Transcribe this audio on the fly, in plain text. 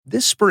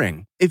This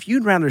spring, if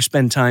you'd rather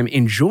spend time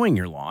enjoying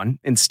your lawn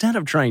instead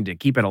of trying to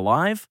keep it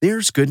alive,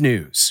 there's good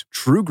news.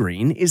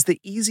 TruGreen is the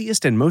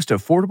easiest and most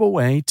affordable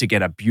way to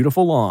get a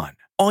beautiful lawn.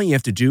 All you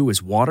have to do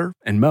is water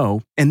and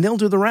mow, and they'll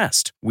do the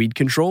rest. Weed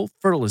control,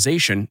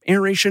 fertilization,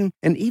 aeration,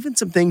 and even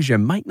some things you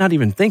might not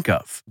even think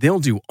of. They'll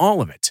do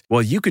all of it,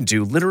 while you can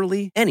do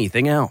literally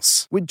anything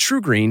else. With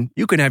TruGreen,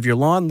 you can have your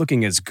lawn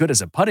looking as good as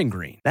a putting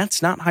green.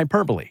 That's not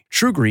hyperbole.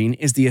 TruGreen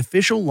is the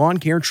official lawn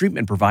care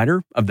treatment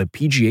provider of the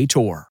PGA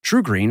Tour.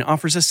 TruGreen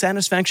offers a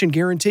satisfaction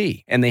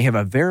guarantee, and they have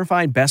a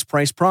verified best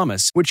price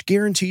promise, which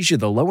guarantees you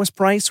the lowest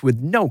price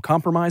with no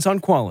compromise on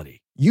quality.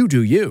 You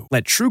do you.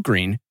 Let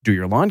TruGreen do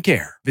your lawn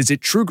care. Visit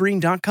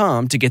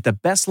TruGreen.com to get the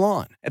best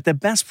lawn at the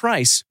best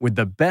price with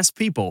the best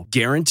people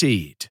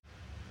guaranteed.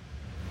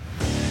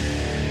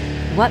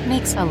 What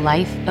makes a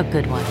life a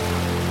good one?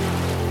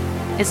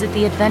 Is it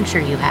the adventure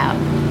you have?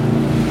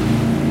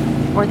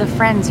 Or the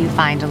friends you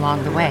find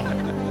along the way?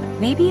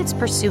 Maybe it's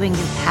pursuing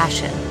your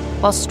passion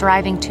while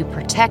striving to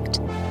protect,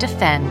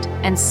 defend,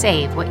 and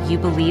save what you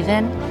believe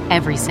in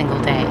every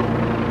single day.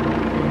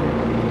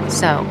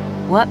 So,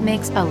 what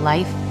makes a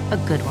life a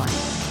good one?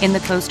 In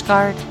the Coast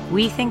Guard,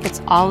 we think it's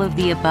all of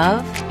the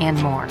above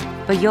and more,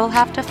 but you'll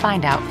have to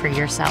find out for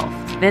yourself.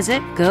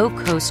 Visit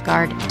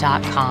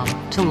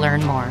gocoastguard.com to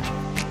learn more.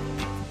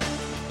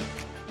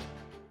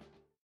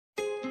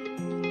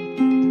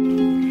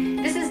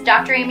 This is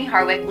Dr. Amy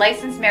Harwick,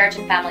 licensed marriage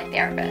and family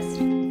therapist.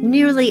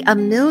 Nearly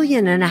 1.5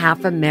 million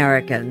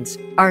Americans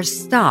are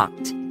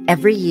stalked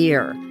every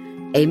year.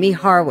 Amy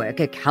Harwick,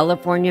 a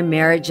California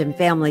marriage and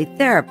family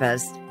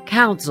therapist,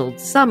 counseled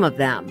some of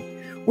them,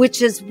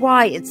 which is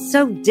why it's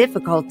so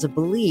difficult to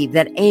believe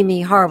that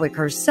Amy Harwick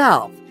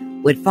herself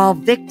would fall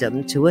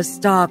victim to a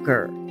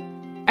stalker.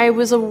 I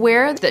was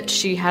aware that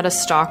she had a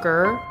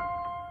stalker.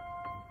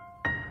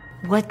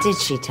 What did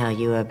she tell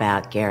you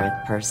about Gareth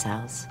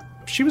Purcell's?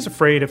 She was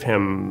afraid of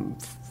him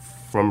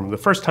from the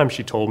first time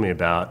she told me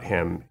about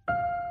him.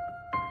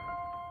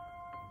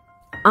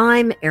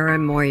 I'm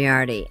Erin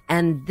Moriarty,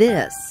 and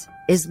this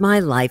is My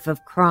Life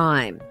of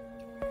Crime.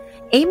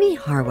 Amy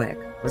Harwick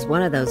was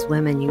one of those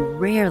women you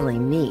rarely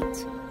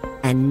meet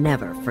and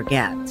never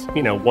forget.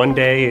 You know, one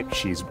day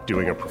she's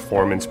doing a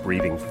performance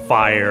breathing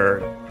fire.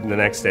 And the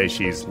next day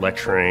she's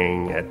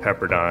lecturing at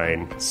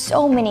Pepperdine.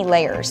 So many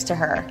layers to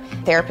her.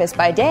 Therapist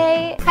by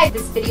day. Hi,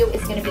 this video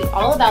is going to be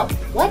all about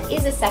what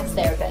is a sex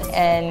therapist.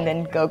 And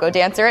then go-go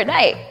dancer at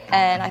night.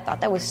 And I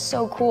thought that was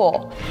so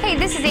cool. Hey,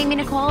 this is Amy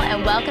Nicole,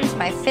 and welcome to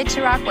my Fit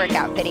to Rock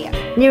workout video.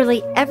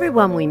 Nearly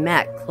everyone we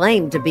met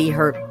claimed to be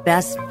her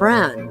best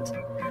friend.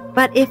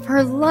 But if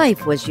her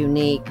life was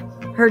unique,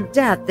 her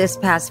death this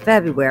past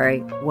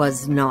February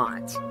was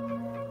not.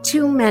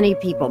 Too many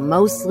people,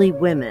 mostly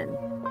women,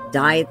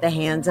 die at the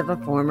hands of a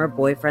former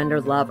boyfriend or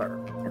lover.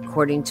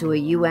 According to a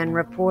UN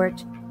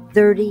report,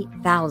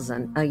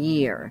 30,000 a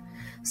year.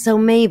 So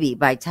maybe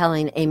by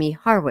telling Amy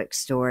Harwick's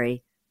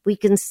story, we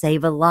can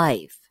save a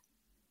life.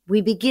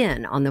 We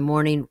begin on the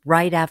morning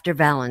right after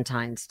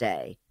Valentine's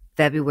Day,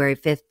 February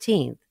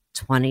 15th,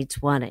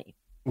 2020.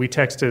 We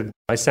texted.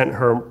 I sent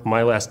her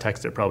my last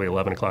text at probably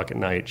 11 o'clock at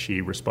night.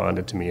 She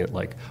responded to me at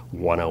like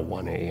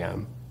 1:01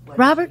 a.m.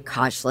 Robert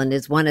Koshland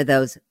is one of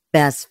those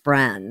best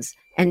friends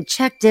and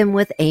checked in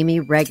with Amy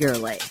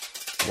regularly.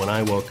 When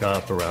I woke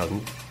up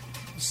around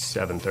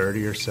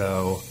 7:30 or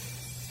so,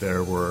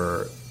 there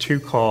were 2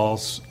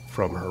 calls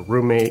from her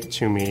roommate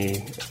to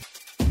me,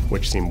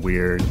 which seemed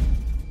weird.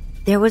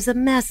 There was a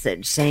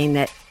message saying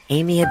that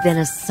Amy had been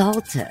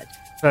assaulted.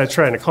 I was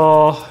trying to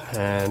call,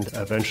 and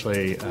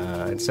eventually,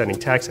 sending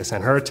texts. I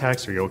sent her a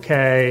text, "Are you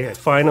okay?"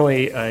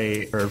 Finally,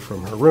 I heard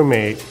from her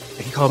roommate.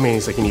 He called me and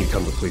he's like, "You need to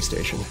come to the police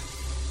station."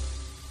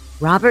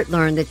 Robert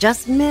learned that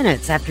just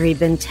minutes after he'd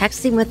been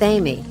texting with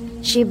Amy,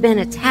 she'd been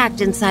attacked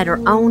inside her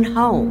own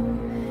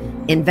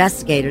home.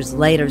 Investigators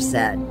later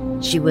said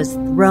she was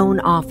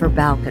thrown off her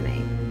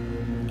balcony.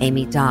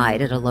 Amy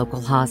died at a local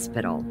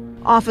hospital.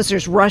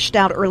 Officers rushed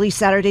out early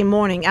Saturday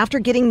morning after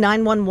getting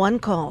 911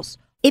 calls.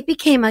 It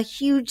became a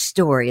huge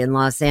story in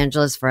Los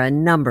Angeles for a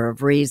number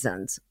of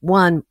reasons.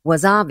 One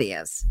was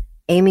obvious.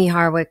 Amy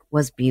Harwick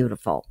was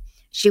beautiful.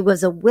 She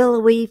was a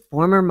willowy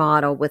former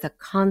model with a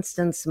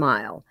constant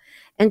smile,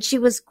 and she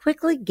was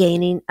quickly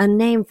gaining a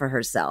name for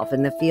herself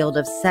in the field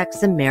of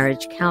sex and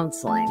marriage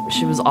counseling.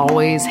 She was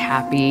always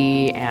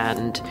happy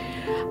and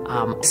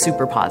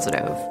super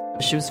positive.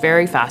 She was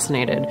very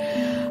fascinated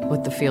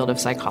with the field of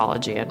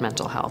psychology and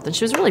mental health, and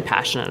she was really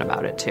passionate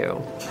about it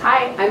too.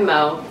 Hi, I'm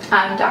Mo.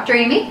 I'm Dr.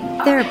 Amy.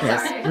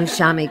 Therapist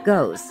Mushami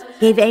Ghosh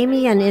gave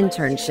Amy an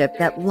internship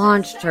that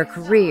launched her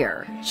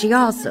career. She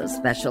also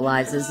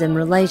specializes in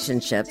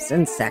relationships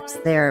and sex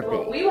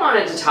therapy. We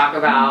wanted to talk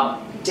about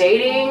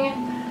dating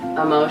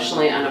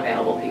emotionally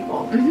unavailable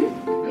people.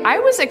 Mm-hmm. I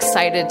was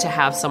excited to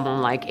have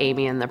someone like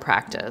Amy in the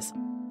practice.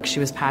 She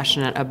was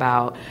passionate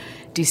about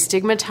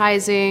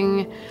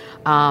destigmatizing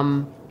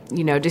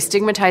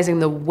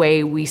the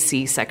way we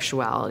see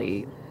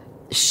sexuality.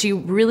 She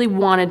really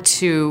wanted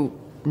to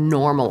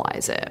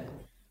normalize it.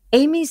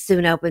 Amy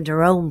soon opened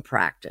her own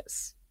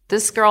practice.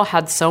 This girl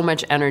had so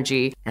much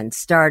energy. And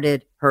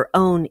started her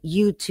own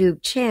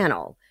YouTube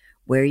channel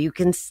where you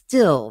can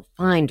still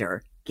find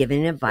her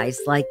giving advice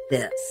like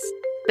this.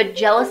 But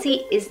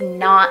jealousy is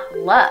not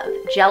love.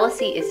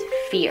 Jealousy is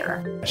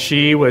fear.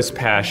 She was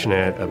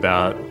passionate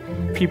about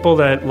people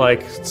that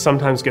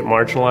sometimes get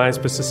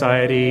marginalized by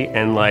society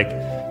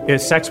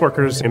and sex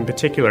workers in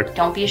particular.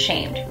 Don't be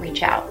ashamed.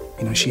 Reach out.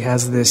 She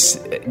has this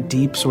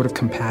deep sort of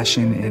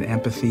compassion and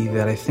empathy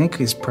that I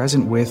think is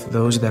present with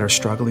those that are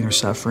struggling or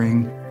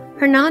suffering.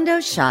 Hernando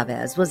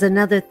Chavez was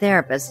another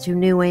therapist who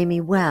knew Amy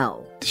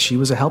well. She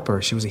was a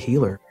helper. She was a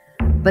healer.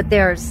 But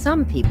there are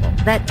some people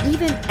that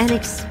even an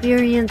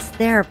experienced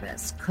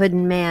therapist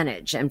couldn't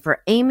manage. And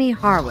for Amy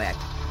Harwick,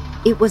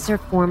 it was her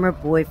former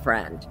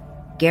boyfriend,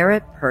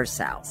 Garrett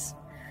Pershouse.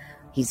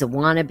 He's a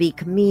wannabe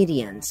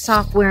comedian,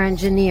 software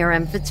engineer,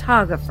 and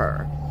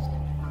photographer.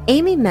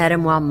 Amy met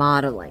him while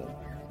modeling,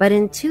 but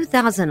in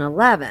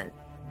 2011,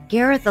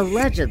 Garrett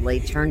allegedly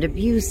turned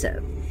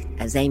abusive,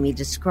 as Amy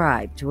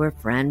described to her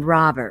friend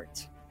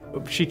Robert.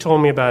 She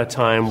told me about a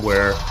time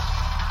where,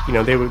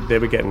 they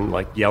would get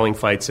in yelling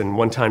fights, and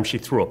one time she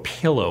threw a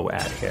pillow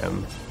at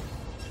him,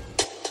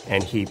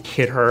 and he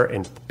hit her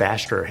and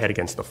bashed her head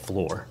against the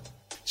floor.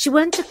 She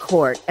went to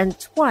court and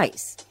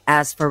twice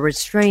asked for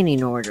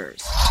restraining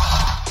orders.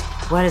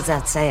 What does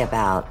that say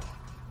about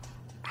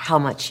how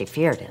much she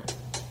feared him?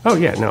 Oh,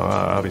 yeah, no,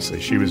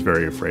 obviously, she was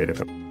very afraid of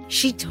him.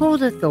 She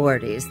told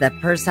authorities that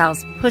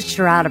Pershouse pushed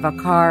her out of a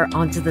car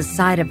onto the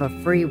side of a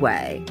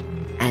freeway,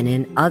 and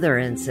in other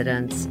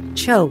incidents,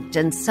 choked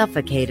and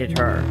suffocated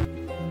her.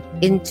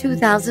 In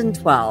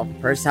 2012,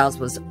 Pershouse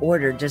was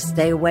ordered to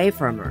stay away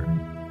from her,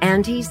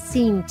 and he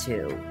seemed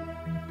to.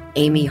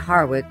 Amy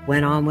Harwick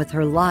went on with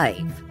her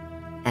life,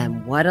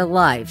 and what a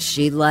life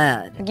she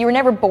led. You were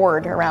never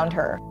bored around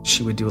her.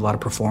 She would do a lot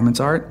of performance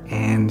art,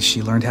 and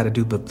she learned how to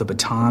do the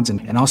batons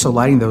and also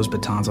lighting those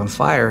batons on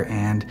fire,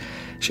 and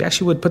she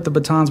actually would put the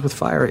batons with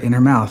fire in her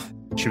mouth.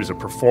 She was a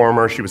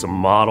performer, she was a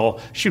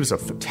model, she was a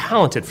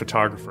talented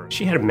photographer.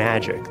 She had a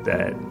magic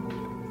that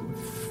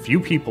few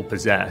people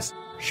possess.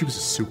 She was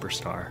a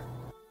superstar.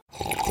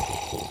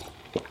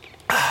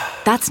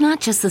 That's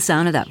not just the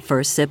sound of that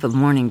first sip of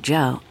Morning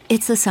Joe.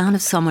 It's the sound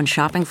of someone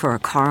shopping for a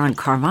car on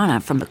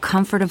Carvana from the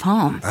comfort of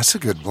home. That's a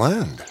good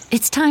blend.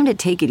 It's time to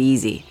take it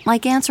easy,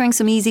 like answering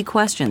some easy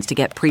questions to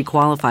get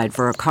pre-qualified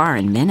for a car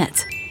in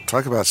minutes.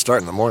 Talk about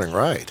starting the morning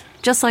right.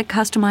 Just like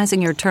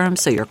customizing your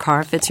terms so your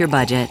car fits your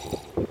budget.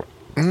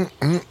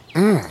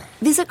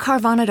 Visit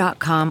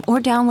Carvana.com or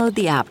download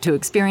the app to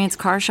experience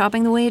car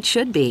shopping the way it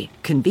should be.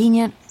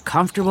 Convenient,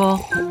 comfortable.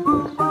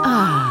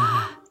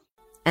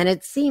 And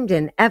it seemed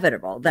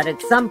inevitable that at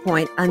some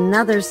point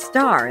another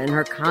star in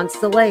her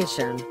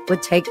constellation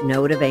would take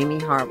note of Amy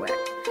Harwick.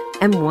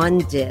 And one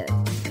did.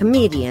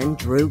 Comedian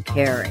Drew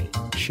Carey.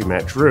 She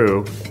met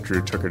Drew.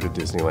 Drew took her to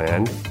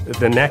Disneyland.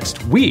 The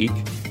next week,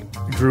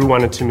 Drew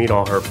wanted to meet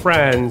all her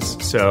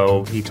friends,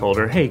 so he told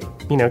her, hey,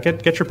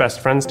 get your best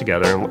friends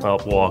together and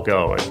we'll all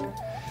go. And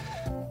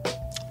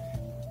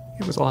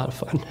it was a lot of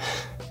fun.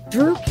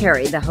 Drew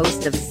Carey, the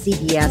host of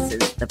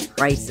CBS's The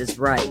Price is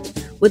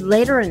Right, would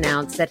later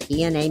announce that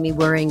he and Amy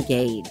were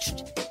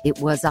engaged. It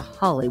was a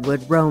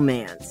Hollywood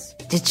romance.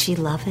 Did she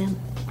love him?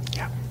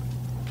 Yeah.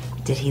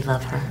 Did he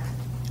love her?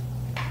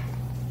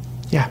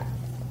 Yeah.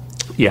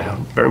 Yeah,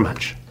 very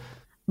much.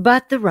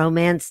 But the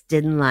romance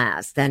didn't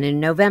last, and in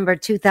November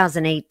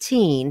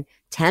 2018,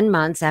 10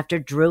 months after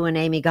Drew and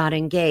Amy got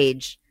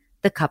engaged,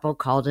 the couple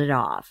called it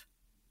off.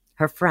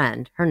 Her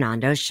friend,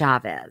 Hernando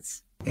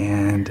Chavez.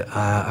 And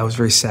I was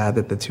very sad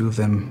that the two of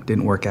them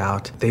didn't work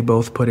out. They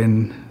both put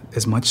in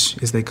as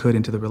much as they could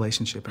into the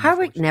relationship.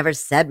 Harwick never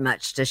said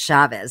much to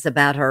Chavez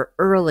about her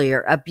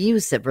earlier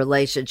abusive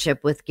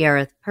relationship with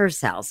Garrett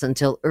Pershouse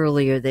until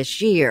earlier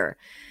this year.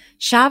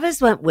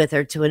 Chavez went with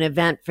her to an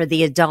event for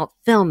the adult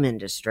film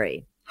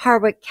industry.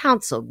 Harwick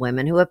counseled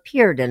women who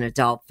appeared in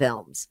adult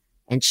films,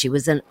 and she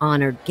was an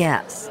honored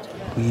guest.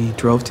 We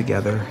drove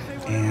together,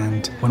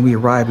 and when we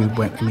arrived, we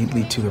went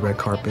immediately to the red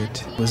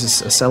carpet. It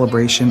was a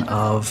celebration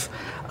of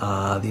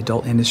the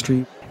adult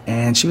industry,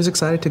 and she was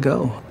excited to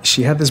go.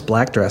 She had this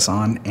black dress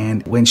on,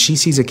 and when she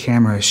sees a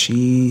camera,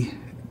 she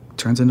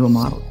turns into a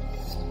model.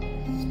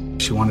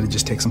 She wanted to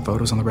just take some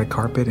photos on the red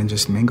carpet and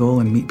just mingle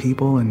and meet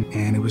people, and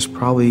it was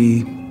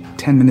probably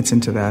 10 minutes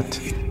into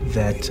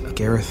that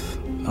Gareth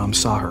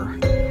saw her.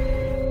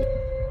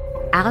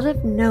 Out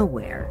of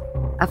nowhere,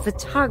 a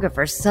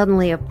photographer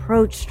suddenly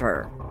approached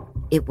her.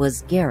 It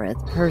was Gareth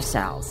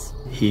Pershouse.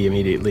 He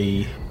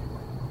immediately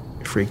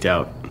freaked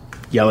out,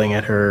 yelling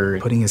at her.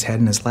 Putting his head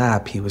in his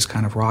lap, he was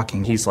kind of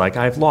rocking. He's like,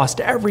 I've lost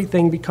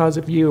everything because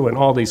of you, and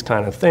all these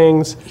kind of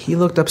things. He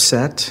looked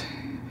upset,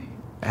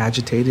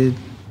 agitated,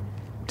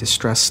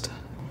 distressed.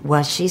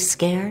 Was she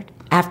scared?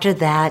 After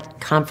that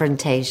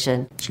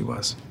confrontation? She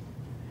was.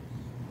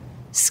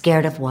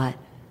 Scared of what?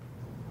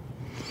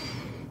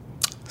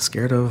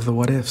 Scared of the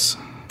what-ifs.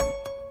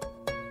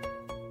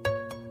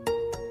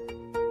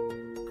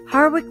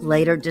 Harwick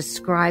later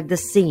described the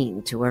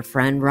scene to her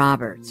friend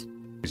Robert.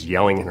 was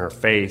yelling in her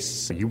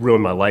face, "You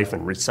ruined my life,"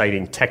 and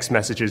reciting text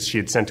messages she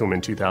had sent to him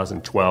in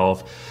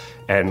 2012,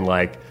 and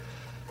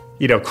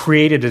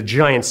created a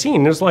giant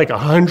scene. There's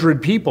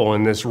 100 people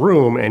in this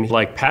room, and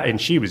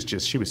she was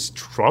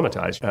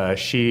traumatized.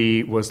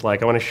 She was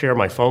like, "I want to share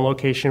my phone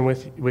location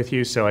with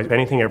you, so if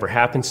anything ever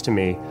happens to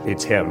me,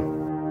 it's him."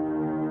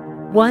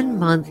 1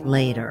 month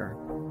later,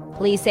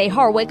 police say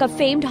Harwick, a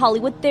famed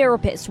Hollywood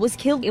therapist, was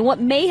killed in what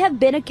may have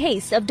been a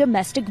case of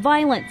domestic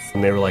violence.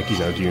 And they were like, "Do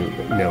you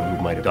know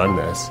who might have done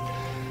this?"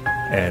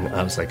 And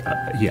I was like,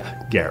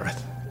 "Yeah,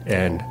 Gareth."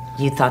 And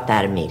you thought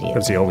that immediately? That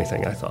was the only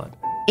thing I thought.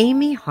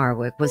 Amy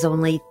Harwick was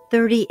only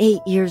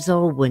 38 years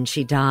old when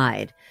she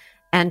died,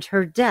 and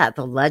her death,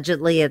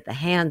 allegedly at the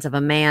hands of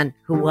a man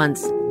who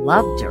once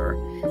loved her,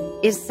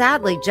 is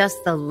sadly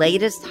just the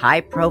latest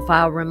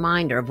high-profile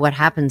reminder of what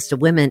happens to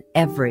women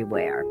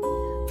everywhere.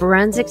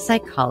 Forensic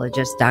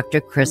psychologist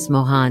Dr. Chris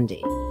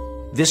Mohandi.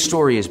 This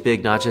story is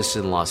big not just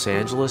in Los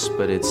Angeles,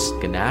 but it's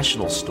a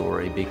national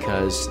story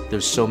because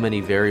there's so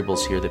many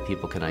variables here that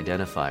people can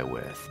identify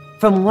with.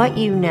 From what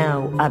you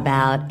know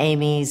about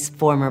Amy's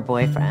former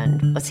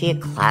boyfriend, was he a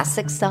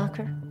classic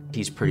stalker?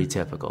 He's pretty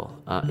typical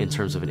in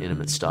terms of an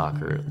intimate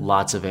stalker.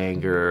 Lots of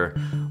anger,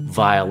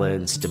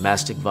 violence,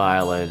 domestic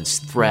violence,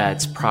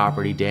 threats,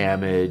 property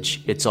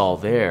damage. It's all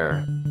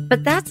there.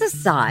 But that's a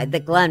side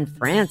that Glenn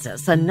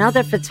Francis,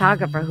 another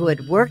photographer who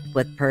had worked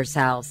with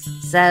Pursehouse,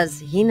 says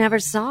he never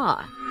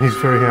saw. He's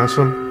very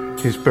handsome,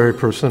 he's very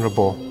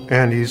personable,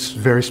 and he's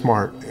very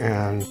smart,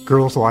 and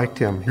girls liked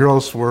him.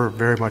 Girls were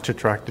very much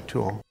attracted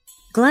to him.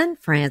 Glenn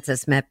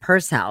Francis met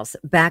Pursehouse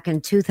back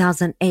in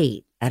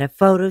 2008 at a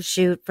photo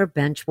shoot for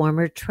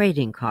Benchwarmer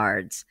trading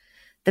cards.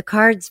 The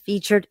cards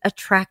featured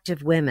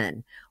attractive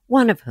women,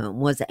 one of whom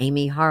was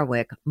Amy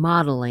Harwick,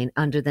 modeling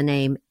under the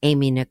name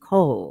Amy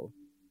Nicole.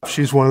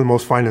 She's one of the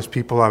most finest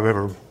people I've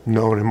ever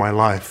known in my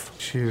life.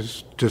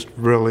 She's just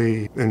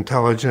really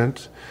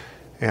intelligent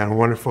and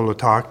wonderful to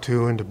talk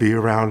to and to be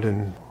around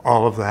and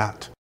all of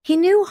that. He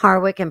knew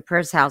Harwick and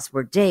Pursehouse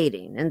were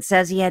dating and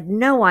says he had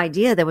no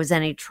idea there was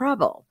any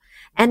trouble.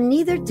 And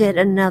neither did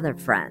another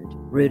friend,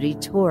 Rudy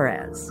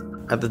Torres.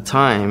 At the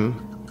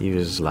time, he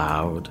was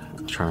loud,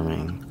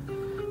 charming,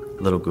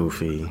 a little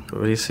goofy,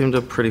 but he seemed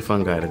a pretty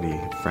fun guy to be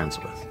friends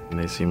with. And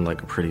they seemed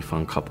like a pretty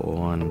fun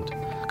couple and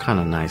kind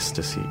of nice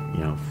to see,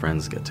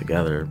 friends get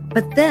together.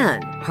 But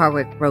then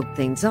Harwick broke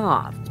things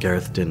off.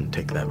 Gareth didn't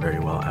take that very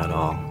well at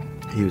all.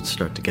 He would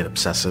start to get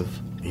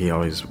obsessive. He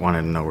always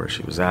wanted to know where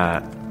she was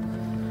at.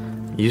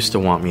 He used to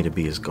want me to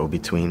be his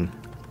go-between,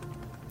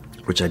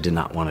 which I did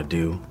not want to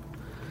do.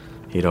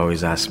 He'd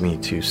always ask me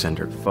to send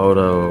her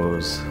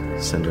photos,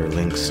 send her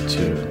links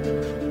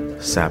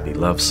to sappy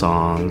love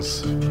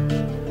songs.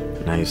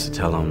 And I used to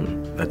tell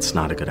him that's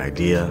not a good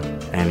idea,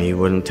 and he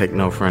wouldn't take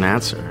no for an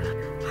answer.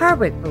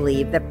 Harwick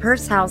believed that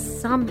Pursehouse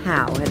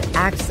somehow had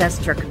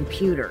accessed her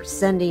computer,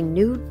 sending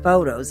nude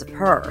photos of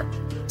her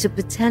to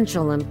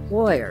potential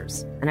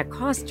employers, and it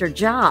cost her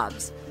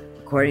jobs,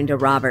 according to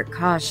Robert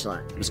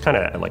Koshland. He was kind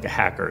of like a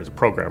hacker, as a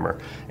programmer,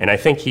 and I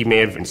think he may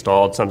have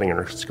installed something on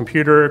her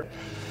computer.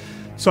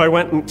 So I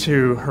went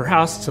into her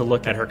house to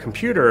look at her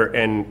computer,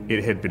 and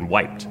it had been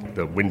wiped.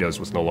 The Windows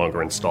was no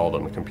longer installed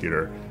on the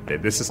computer.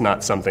 This is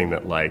not something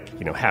that,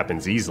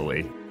 happens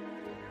easily.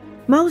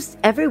 Most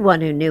everyone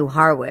who knew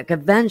Harwick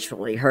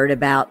eventually heard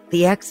about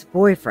the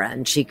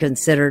ex-boyfriend she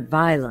considered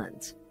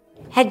violent.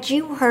 Had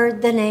you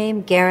heard the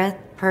name Gareth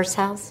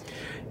Pursehouse?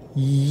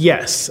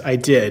 Yes, I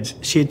did.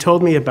 She had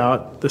told me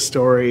about the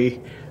story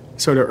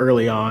sort of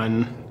early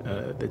on.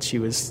 That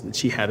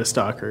she had a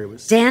stalker.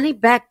 Danny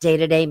Beck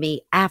dated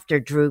Amy after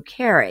Drew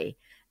Carey.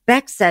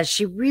 Beck says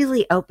she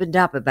really opened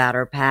up about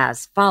her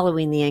past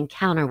following the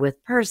encounter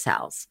with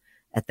Pursehouse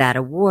at that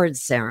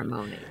awards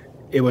ceremony.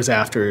 It was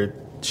after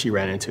she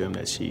ran into him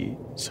that she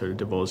sort of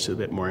divulged a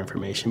bit more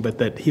information, but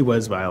that he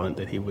was violent,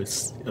 that he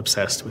was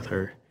obsessed with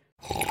her.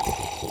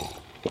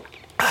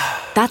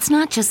 That's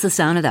not just the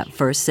sound of that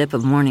first sip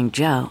of Morning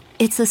Joe.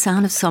 It's the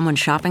sound of someone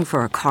shopping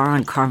for a car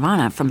on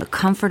Carvana from the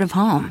comfort of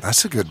home.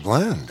 That's a good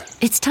blend.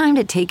 It's time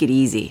to take it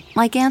easy,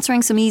 like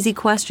answering some easy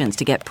questions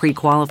to get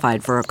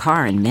pre-qualified for a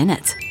car in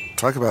minutes.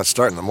 Talk about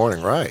starting the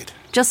morning right.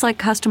 Just like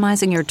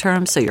customizing your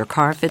terms so your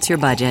car fits your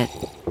budget.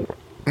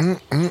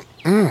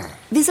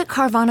 Visit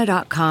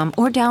Carvana.com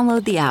or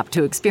download the app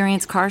to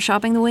experience car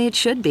shopping the way it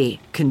should be.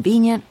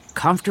 Convenient,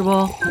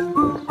 comfortable.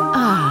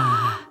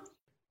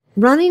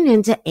 Running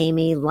into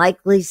Amy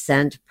likely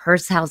sent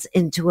Pursehouse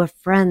into a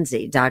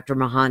frenzy, Dr.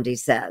 Mohandi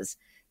says,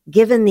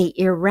 given the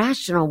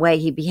irrational way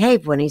he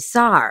behaved when he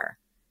saw her.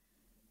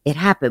 It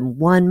happened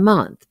 1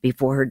 month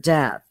before her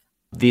death.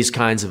 These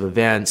kinds of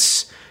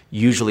events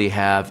usually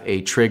have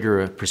a trigger,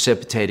 a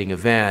precipitating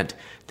event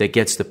that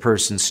gets the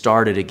person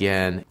started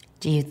again.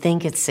 Do you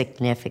think it's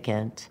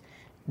significant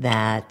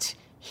that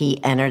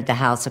he entered the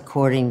house,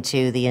 according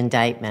to the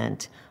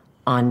indictment,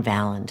 on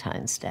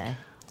Valentine's Day?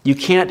 You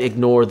can't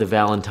ignore the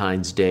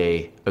Valentine's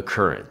Day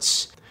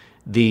occurrence.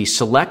 The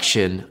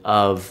selection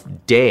of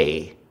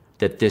day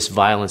that this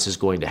violence is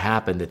going to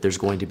happen, that there's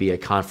going to be a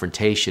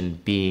confrontation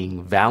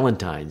being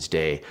Valentine's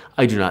Day.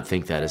 I do not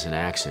think that is an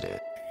accident.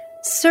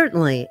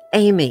 Certainly,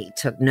 Amy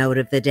took note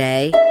of the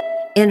day.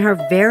 In her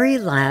very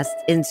last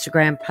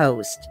Instagram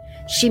post,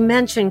 she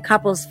mentioned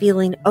couples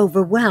feeling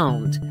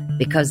overwhelmed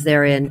because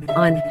they're in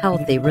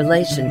unhealthy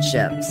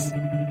relationships.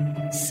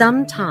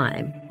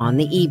 Sometime on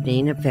the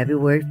evening of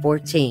February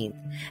 14th,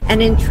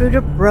 an intruder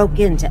broke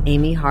into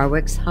Amy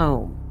Harwick's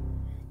home.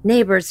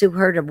 Neighbors who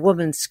heard a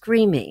woman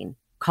screaming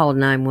called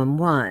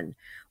 911.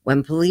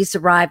 When police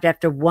arrived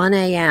after 1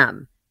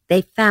 a.m.,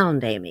 they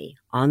found Amy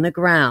on the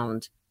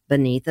ground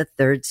beneath a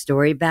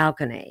third-story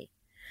balcony.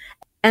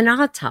 An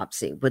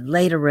autopsy would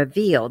later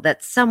reveal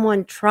that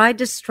someone tried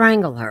to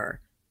strangle her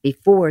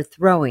before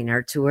throwing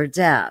her to her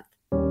death.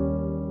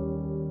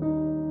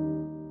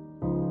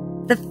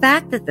 The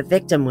fact that the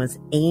victim was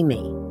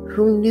Amy,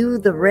 who knew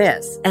the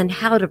risks and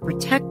how to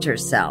protect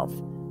herself,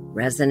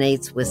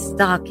 resonates with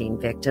stalking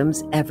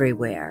victims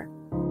everywhere.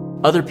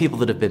 Other people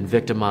that have been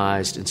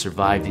victimized and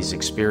survived these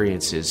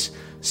experiences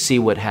see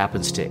what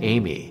happens to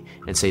Amy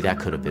and say that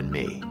could have been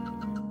me.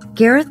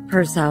 Gareth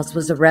Pershouse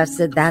was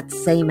arrested that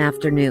same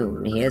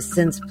afternoon. He has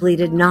since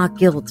pleaded not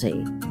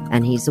guilty,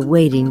 and he's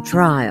awaiting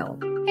trial.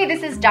 Hey,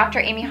 this is Dr.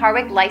 Amy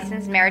Harwick,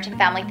 licensed marriage and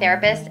family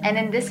therapist, and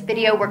in this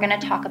video we're going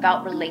to talk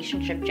about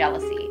relationship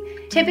jealousy.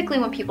 Typically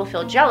when people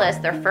feel jealous,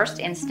 their first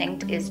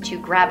instinct is to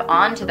grab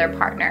onto their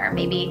partner,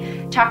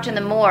 maybe talk to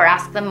them more,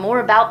 ask them more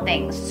about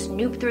things,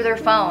 snoop through their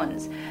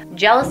phones.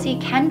 Jealousy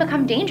can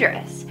become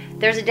dangerous.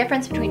 There's a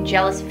difference between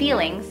jealous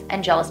feelings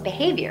and jealous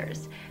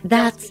behaviors.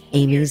 That's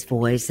Amy's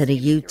voice in a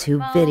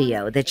YouTube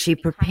video that she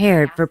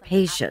prepared for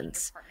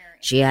patients.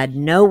 She had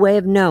no way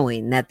of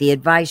knowing that the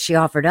advice she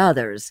offered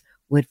others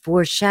would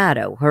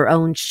foreshadow her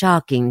own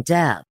shocking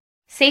death.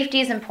 Safety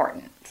is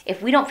important.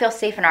 If we don't feel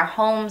safe in our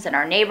homes and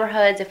our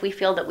neighborhoods, if we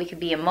feel that we could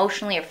be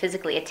emotionally or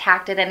physically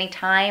attacked at any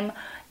time,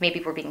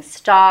 maybe we're being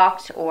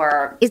stalked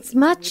or... It's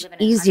much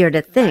easier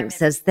to think,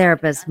 says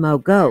therapist Mo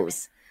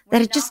Gose,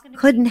 that it just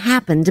couldn't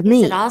happen to me.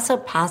 Is it also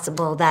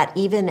possible that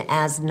even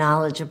as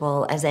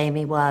knowledgeable as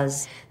Amy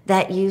was,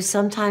 that you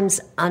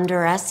sometimes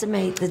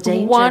underestimate the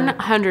danger?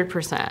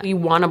 100%. You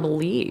want to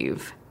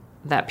believe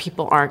that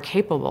people aren't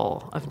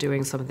capable of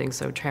doing something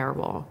so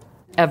terrible.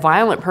 A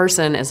violent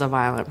person is a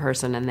violent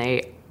person, and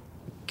they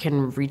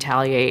can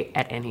retaliate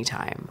at any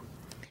time.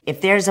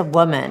 If there's a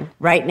woman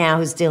right now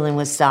who's dealing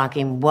with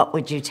stalking, what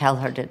would you tell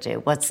her to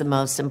do? What's the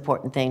most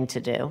important thing to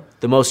do?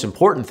 The most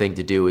important thing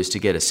to do is to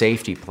get a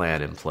safety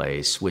plan in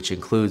place, which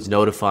includes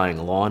notifying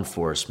law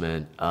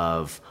enforcement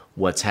of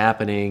what's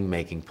happening,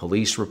 making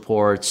police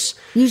reports.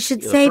 You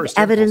should save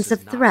evidence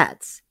of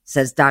threats,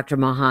 says Dr.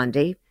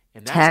 Mohandy,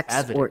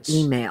 texts or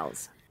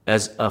emails.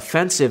 As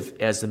offensive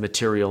as the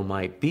material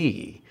might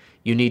be,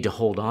 you need to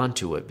hold on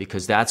to it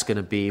because that's going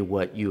to be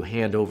what you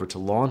hand over to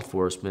law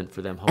enforcement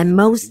for them. And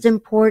most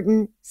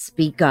important,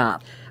 speak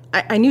up.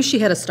 I knew she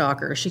had a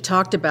stalker. She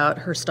talked about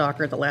her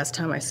stalker the last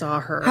time I saw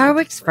her.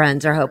 Harwick's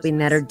friends are hoping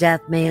that her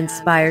death may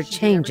inspire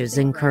changes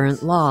in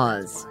current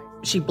laws.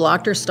 She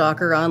blocked her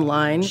stalker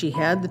online. She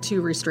had the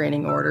 2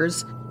 restraining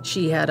orders.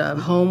 She had a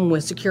home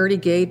with security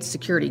gates,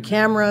 security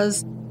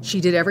cameras.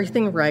 She did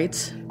everything right.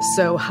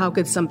 So how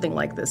could something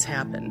like this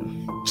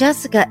happen?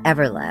 Jessica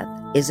Everleth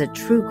is a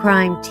true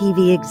crime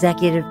TV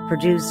executive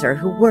producer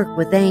who worked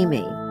with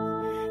Amy.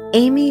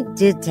 Amy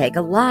did take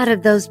a lot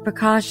of those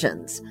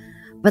precautions,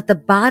 but the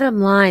bottom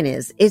line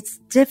is it's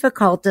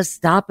difficult to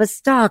stop a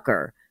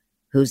stalker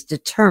who's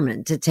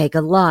determined to take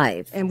a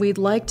life. And we'd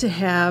like to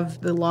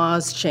have the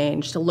laws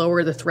changed to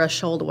lower the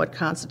threshold of what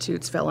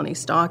constitutes felony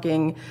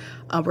stalking,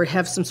 or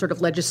have some sort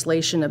of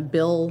legislation, a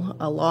bill,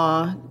 a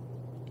law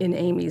in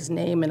Amy's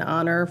name and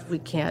honor. We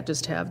can't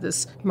just have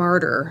this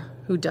martyr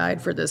who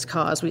died for this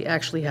cause. We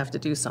actually have to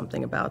do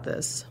something about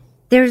this.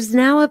 There's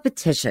now a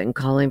petition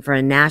calling for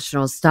a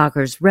national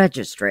stalkers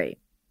registry,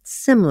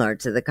 similar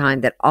to the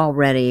kind that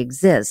already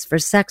exists for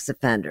sex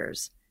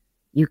offenders.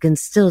 You can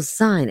still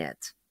sign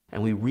it.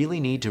 And we really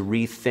need to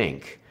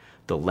rethink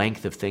the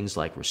length of things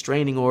like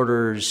restraining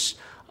orders,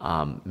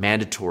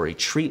 mandatory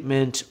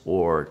treatment,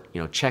 or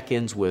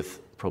check-ins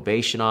with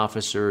probation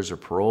officers or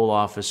parole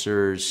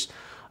officers.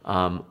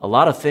 A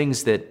lot of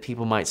things that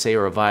people might say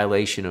are a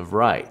violation of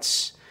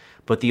rights.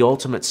 But the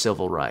ultimate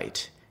civil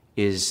right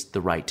is the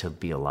right to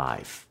be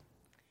alive.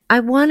 I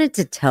wanted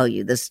to tell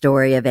you the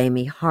story of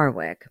Amy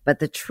Harwick, but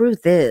the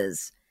truth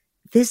is,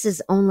 this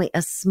is only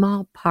a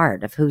small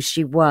part of who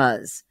she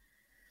was.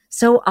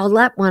 So I'll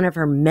let one of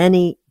her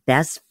many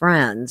best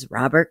friends,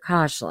 Robert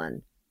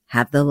Koshland,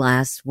 have the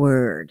last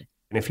word.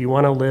 And if you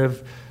want to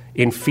live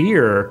in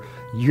fear,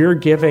 you're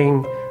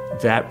giving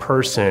that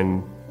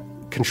person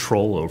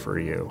control over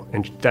you.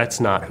 And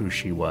that's not who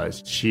she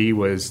was. She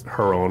was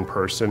her own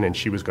person, and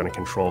she was going to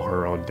control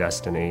her own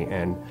destiny,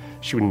 and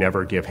she would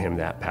never give him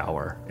that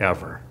power,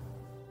 ever.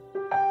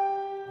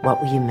 What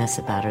will you miss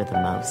about her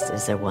the most?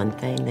 Is there one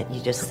thing that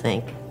you just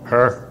think?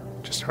 Her.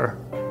 Just her.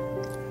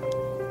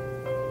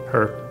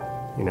 Her,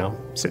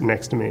 sitting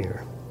next to me.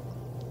 Her,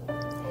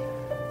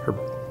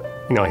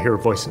 I hear her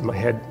voice in my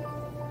head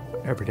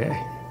every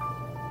day.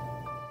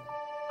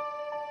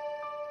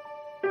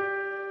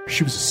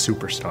 She was a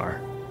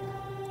superstar.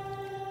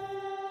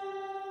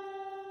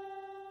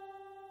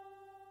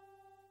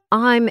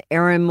 I'm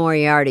Erin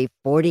Moriarty,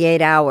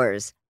 48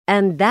 Hours,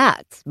 and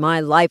that's my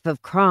life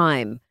of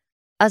crime.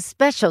 A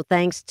special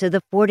thanks to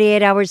the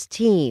 48 Hours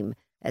team,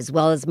 as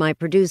well as my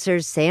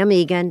producers Sam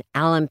Egan,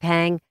 Alan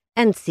Pang,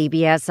 and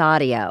CBS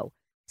Audio.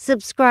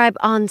 Subscribe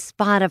on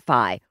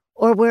Spotify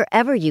or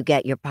wherever you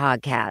get your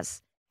podcasts,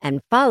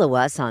 and follow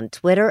us on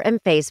Twitter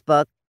and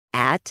Facebook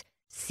at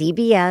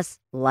CBS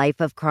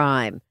Life of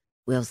Crime.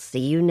 We'll see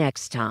you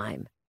next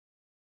time.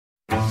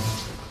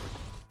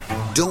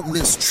 Don't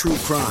miss true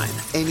crime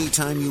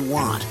anytime you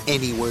want,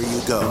 anywhere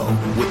you go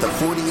with the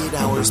 48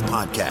 Hours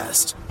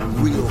podcast.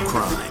 Real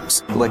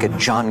crimes. Like a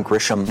John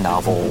Grisham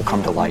novel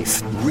come to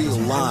life. Real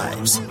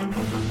lives.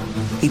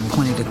 He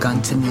pointed a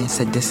gun to me and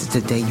said, "This is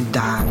the day you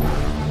die."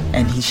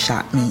 And he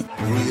shot me.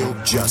 Real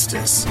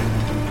justice.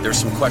 There's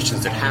some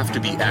questions that have to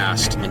be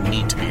asked and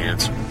need to be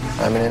answered.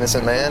 I'm an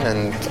innocent man,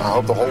 and I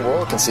hope the whole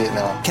world can see it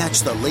now.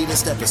 Catch the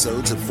latest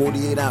episodes of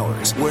 48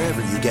 Hours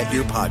wherever you get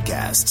your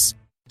podcasts.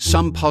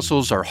 Some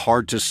puzzles are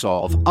hard to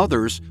solve,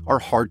 others are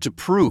hard to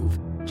prove.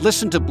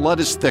 Listen to Blood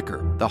is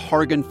Thicker, The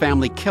Hargan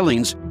Family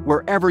Killings,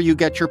 wherever you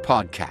get your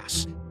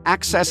podcasts.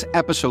 Access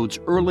episodes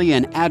early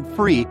and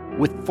ad-free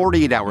with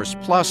 48 Hours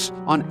Plus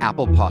on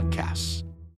Apple Podcasts.